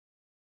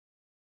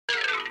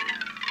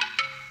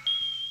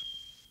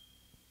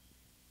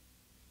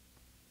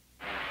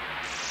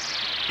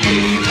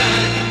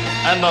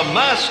and the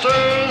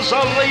masters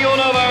of the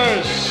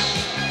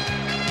universe.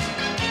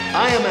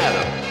 I am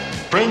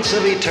Adam, Prince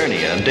of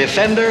Eternia and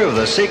defender of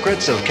the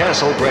secrets of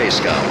Castle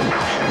Grayskull.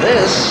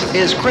 This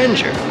is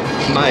Cringer,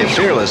 my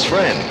fearless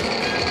friend.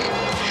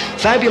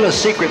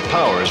 Fabulous secret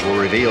powers were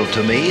revealed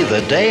to me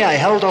the day I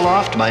held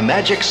aloft my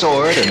magic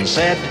sword and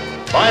said,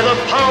 "By the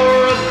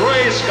power of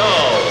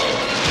Grayskull,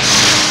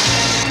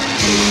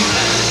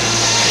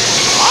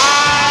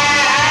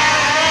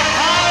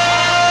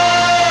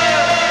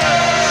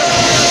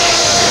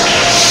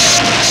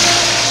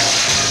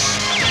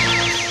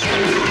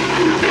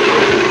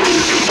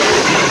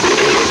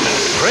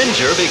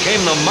 Cringer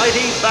became the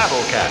mighty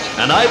Battle Cat,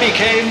 and I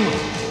became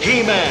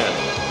He-Man,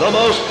 the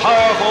most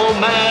powerful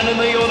man in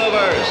the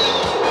universe.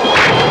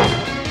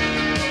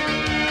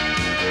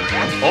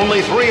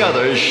 Only 3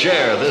 others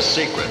share this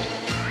secret.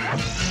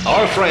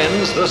 Our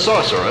friends, the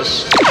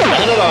Sorceress,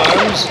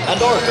 Man-at-Arms, and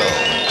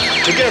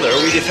Orko. Together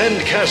we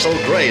defend Castle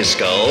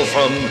Grayskull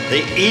from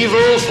the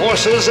evil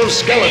forces of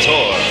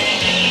Skeletor.